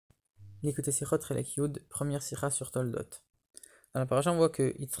L'écoutez Sichot Chelek Yud, première Sicha sur Toldot. Dans la paracha, on voit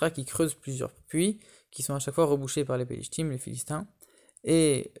que Yitzhak creuse plusieurs puits qui sont à chaque fois rebouchés par les Pélishtim, les Philistins.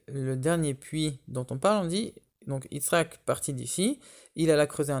 Et le dernier puits dont on parle, on dit, donc Yitzhak partit d'ici, il alla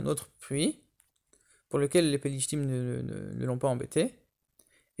creuser un autre puits pour lequel les Pélishtim ne l'ont pas embêté.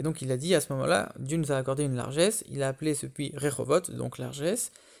 Et donc il a dit à ce moment-là, Dieu nous a accordé une largesse, il a appelé ce puits Rehovot, donc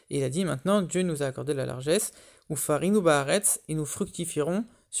largesse, et il a dit maintenant, Dieu nous a accordé la largesse, ou farinu baaretz, et nous fructifierons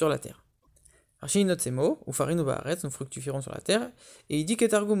sur la terre. Rashi note ces mots, ou farinu baaretz, nous fructifierons sur la terre, et il dit que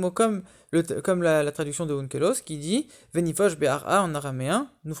Targum, comme la traduction de Onkelos, qui dit Venifosh be'ara en araméen,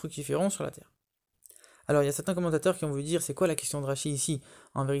 nous fructifierons sur la terre. Alors il y a certains commentateurs qui ont voulu dire c'est quoi la question de Rashi ici.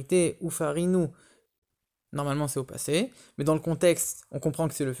 En vérité, ou farinu, normalement c'est au passé, mais dans le contexte, on comprend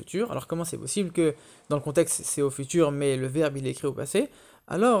que c'est le futur. Alors comment c'est possible que dans le contexte c'est au futur, mais le verbe il est écrit au passé?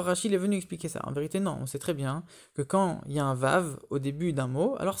 Alors Rachid est venu expliquer ça. En vérité non, on sait très bien que quand il y a un vav au début d'un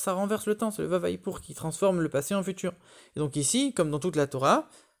mot, alors ça renverse le temps, c'est le vav haïpour qui transforme le passé en futur. Et donc ici, comme dans toute la Torah,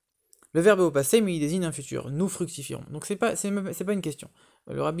 le verbe est au passé, mais il désigne un futur. Nous fructifierons. Donc c'est pas une question.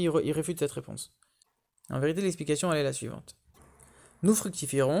 Le rabbi il réfute cette réponse. En vérité, l'explication elle est la suivante. Nous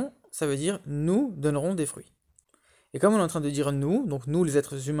fructifierons, ça veut dire nous donnerons des fruits. Et comme on est en train de dire nous, donc nous les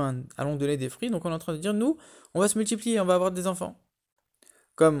êtres humains allons donner des fruits, donc on est en train de dire nous, on va se multiplier, on va avoir des enfants.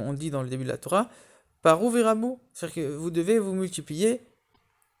 Comme on dit dans le début de la Torah, parou verabou, c'est-à-dire que vous devez vous multiplier,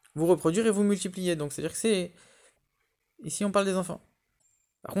 vous reproduire et vous multiplier. Donc c'est-à-dire que c'est... Ici on parle des enfants.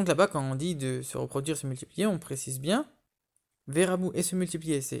 Par contre là-bas, quand on dit de se reproduire, se multiplier, on précise bien verabou et se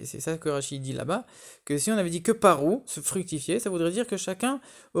multiplier. C'est ça que Rachid dit là-bas, que si on avait dit que parou, se fructifier, ça voudrait dire que chacun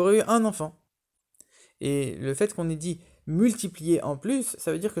aurait eu un enfant. Et le fait qu'on ait dit multiplier en plus,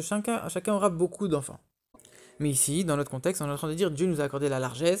 ça veut dire que chacun aura beaucoup d'enfants. Mais ici, dans notre contexte, on est en train de dire Dieu nous a accordé la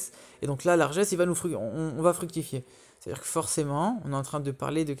largesse, et donc la largesse, on va fructifier. C'est-à-dire que forcément, on est en train de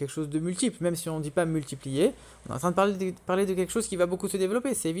parler de quelque chose de multiple, même si on ne dit pas multiplier, on est en train de parler de quelque chose qui va beaucoup se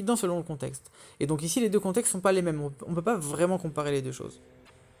développer, c'est évident selon le contexte. Et donc ici, les deux contextes ne sont pas les mêmes, on ne peut pas vraiment comparer les deux choses.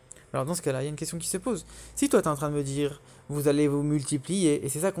 Alors dans ce cas-là, il y a une question qui se pose. Si toi tu es en train de me dire, vous allez vous multiplier, et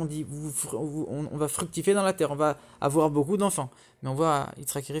c'est ça qu'on dit, on va fructifier dans la terre, on va avoir beaucoup d'enfants. Mais on voit,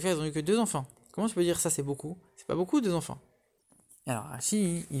 Yitzhak et Rivka, ils n'ont eu que 2 enfants. Comment tu peux dire ça c'est beaucoup? C'est pas beaucoup 2 enfants. Alors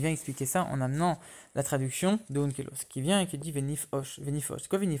Rashi, il vient expliquer ça en amenant la traduction de Onkelos, qui vient et qui dit Venifosh. C'est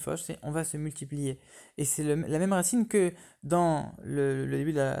quoi Venifosh? C'est on va se multiplier. Et c'est la même racine que dans le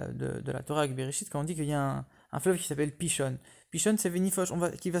début de la Torah avec Bereshit, quand on dit qu'il y a un fleuve qui s'appelle Pishon. Pishon, c'est Venifosh,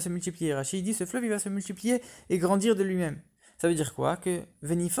 qui va se multiplier. Rashi dit ce fleuve, il va se multiplier et grandir de lui-même. Ça veut dire quoi? Que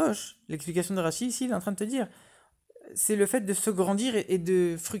Venifosh, l'explication de Rashi ici, il est en train de te dire, c'est le fait de se grandir et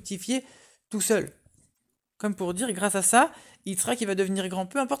de fructifier tout seul. Comme pour dire, grâce à ça, Yitzhak il va devenir grand,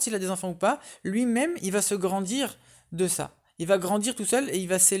 peu importe s'il a des enfants ou pas, lui-même, il va se grandir de ça. Il va grandir tout seul et il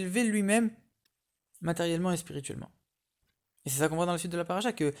va s'élever lui-même matériellement et spirituellement. Et c'est ça qu'on voit dans la suite de la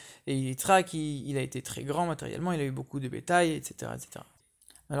paracha, que Yitzhak, il a été très grand matériellement, il a eu beaucoup de bétail, etc. etc.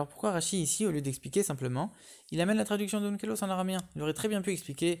 Alors pourquoi Rashi ici, au lieu d'expliquer simplement, il amène la traduction de Onkelos en araméen? Il aurait très bien pu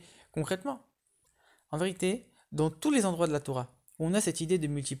expliquer concrètement. En vérité, dans tous les endroits de la Torah où on a cette idée de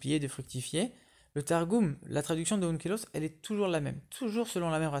multiplier, de fructifier, le Targum, la traduction de Onkelos, elle est toujours la même, toujours selon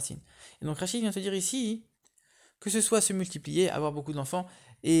la même racine. Et donc Rachid vient te dire ici que ce soit se multiplier, avoir beaucoup d'enfants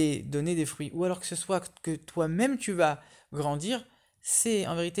et donner des fruits, ou alors que ce soit que toi-même tu vas grandir, c'est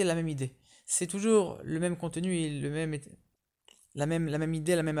en vérité la même idée. C'est toujours le même contenu et la même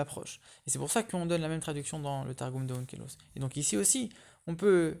idée, la même approche. Et c'est pour ça qu'on donne la même traduction dans le Targum de Onkelos. Et donc ici aussi, on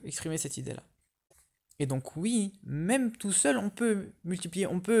peut exprimer cette idée-là. Et donc oui, même tout seul, on peut multiplier,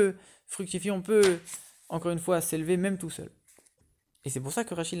 on peut fructifier, on peut, encore une fois, s'élever même tout seul. Et c'est pour ça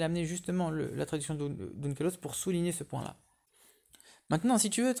que Rachid a amené justement la traduction d'Unkelos pour souligner ce point-là. Maintenant, si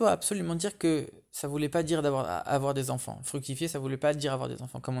tu veux, toi, absolument dire que ça voulait pas dire avoir des enfants. Fructifier, ça voulait pas dire avoir des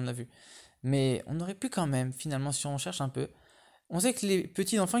enfants, comme on a vu. Mais on aurait pu quand même, finalement, si on cherche un peu, on sait que les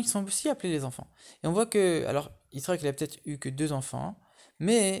petits enfants, ils sont aussi appelés les enfants. Et on voit que, alors, Israël, il a peut-être eu que 2 enfants,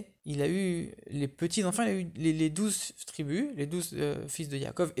 mais il a eu les petits-enfants, il a eu les 12 tribus, les 12 fils de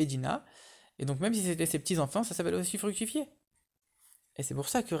Yaakov et Dina. Et donc même si c'était ses petits-enfants, ça s'appelle aussi fructifier. Et c'est pour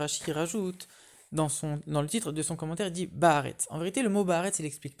ça que Rashi rajoute, dans le titre de son commentaire, il dit Baaretz. En vérité, le mot Baaretz, il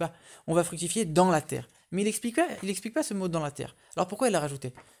n'explique pas. On va fructifier dans la terre. Mais il explique pas ce mot dans la terre. Alors pourquoi il l'a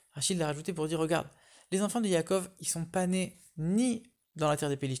rajouté? Rachid l'a rajouté pour dire, regarde, les enfants de Yaakov, ils sont pas nés ni dans la terre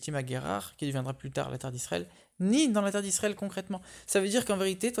des Pélishtim à Guérar, qui deviendra plus tard la terre d'Israël, ni dans la terre d'Israël concrètement. Ça veut dire qu'en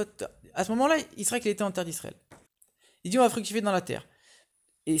vérité, toi, à ce moment-là, Israël il était en terre d'Israël. Il dit on va fructifier dans la terre.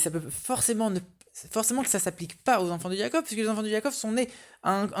 Et ça peut forcément que ça s'applique pas aux enfants de Jacob, puisque les enfants de Jacob sont nés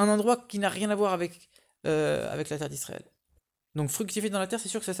à un endroit qui n'a rien à voir avec la terre d'Israël. Donc fructifier dans la terre, c'est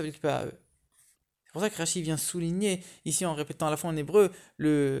sûr que ça s'applique pas à eux. C'est pour ça que Rashi vient souligner, ici en répétant à la fois en hébreu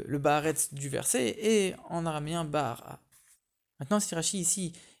le Baaretz du verset et en araméen Baara. Maintenant, si Rashi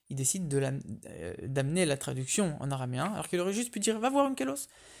ici, il décide d'amener la traduction en araméen, alors qu'il aurait juste pu dire va voir Onkelos,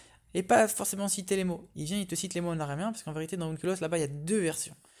 et pas forcément citer les mots. Il te cite les mots en araméen, parce qu'en vérité, dans Onkelos, là-bas, il y a deux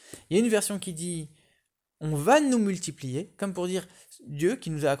versions. Il y a une version qui dit on va nous multiplier, comme pour dire Dieu qui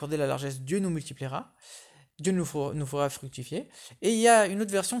nous a accordé la largesse, Dieu nous multipliera. Dieu nous fera fructifier. Et il y a une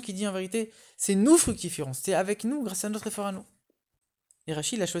autre version qui dit en vérité, c'est nous fructifierons, c'est avec nous, grâce à notre effort à nous. Et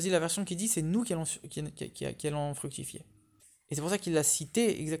Rachid a choisi la version qui dit, c'est nous qui allons fructifier. Et c'est pour ça qu'il a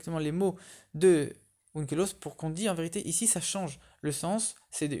cité exactement les mots de Onkelos pour qu'on dise en vérité, ici ça change le sens,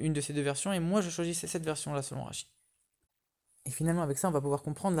 c'est une de ces deux versions, et moi je choisis cette version-là selon Rachid. Et finalement avec ça on va pouvoir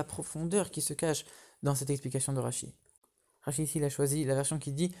comprendre la profondeur qui se cache dans cette explication de Rachid. Rachid ici il a choisi la version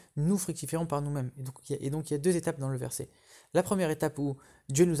qui dit nous fructifierons par nous-mêmes. Et donc il y a deux étapes dans le verset. La première étape où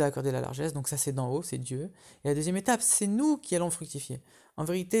Dieu nous a accordé la largesse, donc ça c'est d'en haut, c'est Dieu. Et la deuxième étape, c'est nous qui allons fructifier. En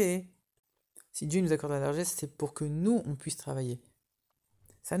vérité, si Dieu nous accorde la largesse, c'est pour que nous on puisse travailler.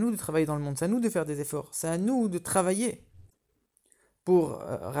 C'est à nous de travailler dans le monde, c'est à nous de faire des efforts, c'est à nous de travailler pour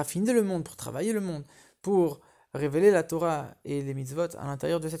raffiner le monde, pour travailler le monde, pour révéler la Torah et les mitzvot à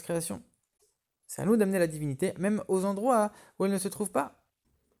l'intérieur de cette création. C'est à nous d'amener la divinité, même aux endroits où elle ne se trouve pas.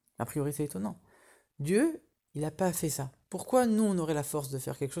 A priori, c'est étonnant. Dieu, il n'a pas fait ça. Pourquoi nous, on aurait la force de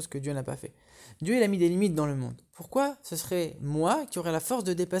faire quelque chose que Dieu n'a pas fait? Dieu, il a mis des limites dans le monde. Pourquoi ce serait moi qui aurais la force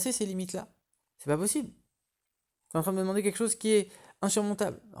de dépasser ces limites-là? C'est pas possible. Tu es en train de me demander quelque chose qui est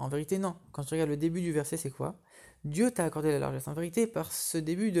insurmontable. En vérité, non. Quand tu regardes le début du verset, c'est quoi? Dieu t'a accordé la largesse. En vérité, par ce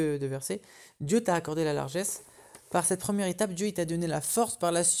début de verset, Dieu t'a accordé la largesse. Par cette première étape, Dieu il t'a donné la force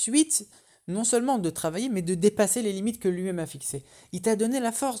par la suite non seulement de travailler, mais de dépasser les limites que lui-même a fixées. Il t'a donné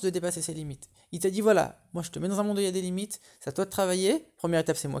la force de dépasser ces limites. Il t'a dit, voilà, moi je te mets dans un monde où il y a des limites, c'est à toi de travailler. Première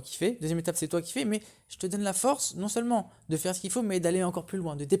étape, c'est moi qui fais. Deuxième étape, c'est toi qui fais, mais je te donne la force, non seulement de faire ce qu'il faut, mais d'aller encore plus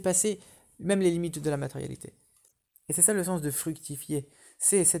loin, de dépasser même les limites de la matérialité. Et c'est ça le sens de fructifier.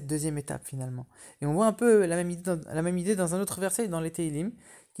 C'est cette deuxième étape finalement. Et on voit un peu la même idée dans un autre verset, dans les Téhilim,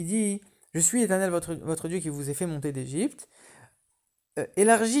 qui dit, je suis l'Éternel, votre Dieu qui vous ai fait monter d'Égypte.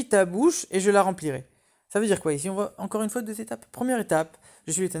 Élargis ta bouche et je la remplirai. Ça veut dire quoi ici? On voit encore une fois deux étapes. Première étape,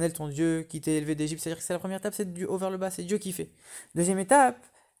 je suis l'Éternel ton Dieu qui t'ai élevé d'Égypte. C'est-à-dire que c'est la première étape, c'est du haut vers le bas, c'est Dieu qui fait. Deuxième étape,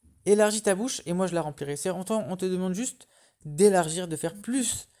 élargis ta bouche et moi je la remplirai. C'est-à-dire on te demande juste d'élargir, de faire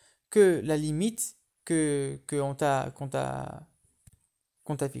plus que la limite qu'on t'a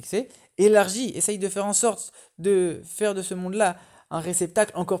fixée. Élargis, essaye de faire en sorte de faire de ce monde-là un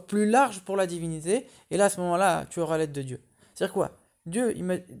réceptacle encore plus large pour la divinité. Et là, à ce moment-là, tu auras l'aide de Dieu. C'est-à-dire quoi? Dieu, il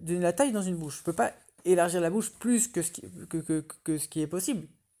m'a donné la taille dans une bouche. Je ne peux pas élargir la bouche plus que ce qui est possible.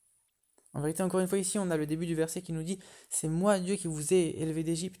 En vérité, encore une fois, ici, on a le début du verset qui nous dit, c'est moi, Dieu, qui vous ai élevé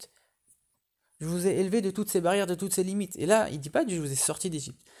d'Égypte. Je vous ai élevé de toutes ces barrières, de toutes ces limites. Et là, il ne dit pas, Dieu, je vous ai sorti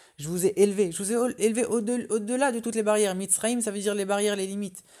d'Égypte. Je vous ai élevé. Je vous ai élevé au-delà de toutes les barrières. Mitzrayim, ça veut dire les barrières, les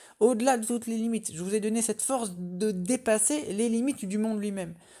limites. Au-delà de toutes les limites. Je vous ai donné cette force de dépasser les limites du monde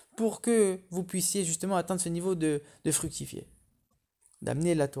lui-même. Pour que vous puissiez justement atteindre ce niveau de fructifier.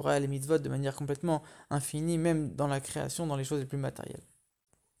 D'amener la Torah et les mitzvot de manière complètement infinie, même dans la création, dans les choses les plus matérielles.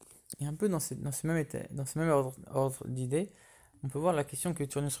 Et un peu dans ce même ordre d'idées, on peut voir la question que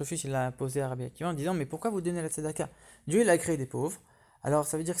Turnus Rufus il a posée à Rabbi Akiva en disant mais pourquoi vous donnez la tzedaka? Dieu il a créé des pauvres, alors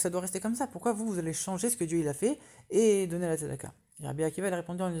ça veut dire que ça doit rester comme ça. Pourquoi vous allez changer ce que Dieu il a fait et donner la tzedaka? Et Rabbi Akiva il a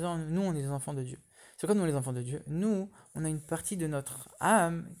répondu en disant nous on est des enfants de Dieu. C'est quoi nous les enfants de Dieu? Nous on a une partie de notre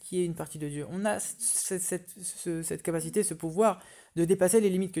âme qui est une partie de Dieu. On a cette capacité, ce pouvoir de dépasser les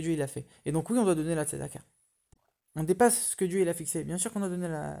limites que Dieu il a fait. Et donc oui on doit donner la tzedaka. On dépasse ce que Dieu il a fixé. Bien sûr qu'on doit donner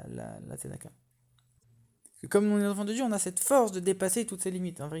la tzedaka. Comme nous, les enfants de Dieu, on a cette force de dépasser toutes ces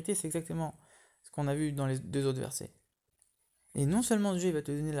limites. En vérité, c'est exactement ce qu'on a vu dans les deux autres versets. Et non seulement Dieu il va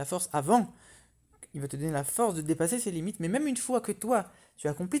te donner la force avant, il va te donner la force de dépasser ces limites, mais même une fois que toi, tu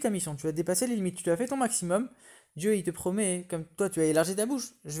as accompli ta mission, tu as dépassé les limites, tu as fait ton maximum, Dieu il te promet, comme toi tu as élargi ta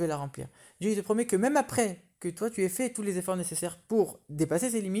bouche, je vais la remplir. Dieu il te promet que même après que toi tu aies fait tous les efforts nécessaires pour dépasser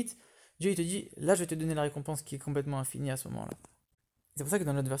ces limites, Dieu il te dit, là je vais te donner la récompense qui est complètement infinie à ce moment-là. C'est pour ça que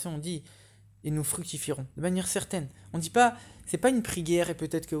dans notre version on dit, et nous fructifierons, de manière certaine. On ne dit pas, c'est pas une prière et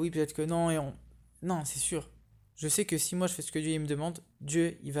peut-être que oui, peut-être que non, non, c'est sûr. Je sais que si moi je fais ce que Dieu il me demande,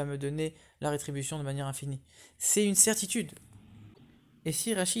 Dieu il va me donner la rétribution de manière infinie. C'est une certitude. Et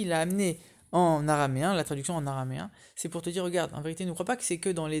si Rashi il a amené en araméen, la traduction en araméen, c'est pour te dire, regarde, en vérité, ne crois pas que c'est que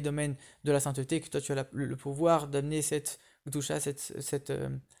dans les domaines de la sainteté que toi tu as le pouvoir d'amener cette gdusha,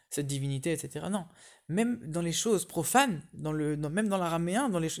 cette divinité, etc. Non. Même dans les choses profanes, même dans l'araméen,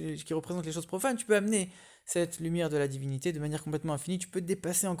 qui représente les choses profanes, tu peux amener cette lumière de la divinité de manière complètement infinie. Tu peux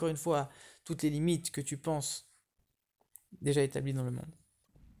dépasser encore une fois toutes les limites que tu penses déjà établies dans le monde.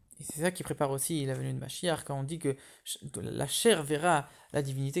 Et c'est ça qui prépare aussi la venue de Mashiach, quand on dit que la chair verra la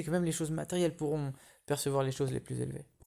divinité, que même les choses matérielles pourront percevoir les choses les plus élevées.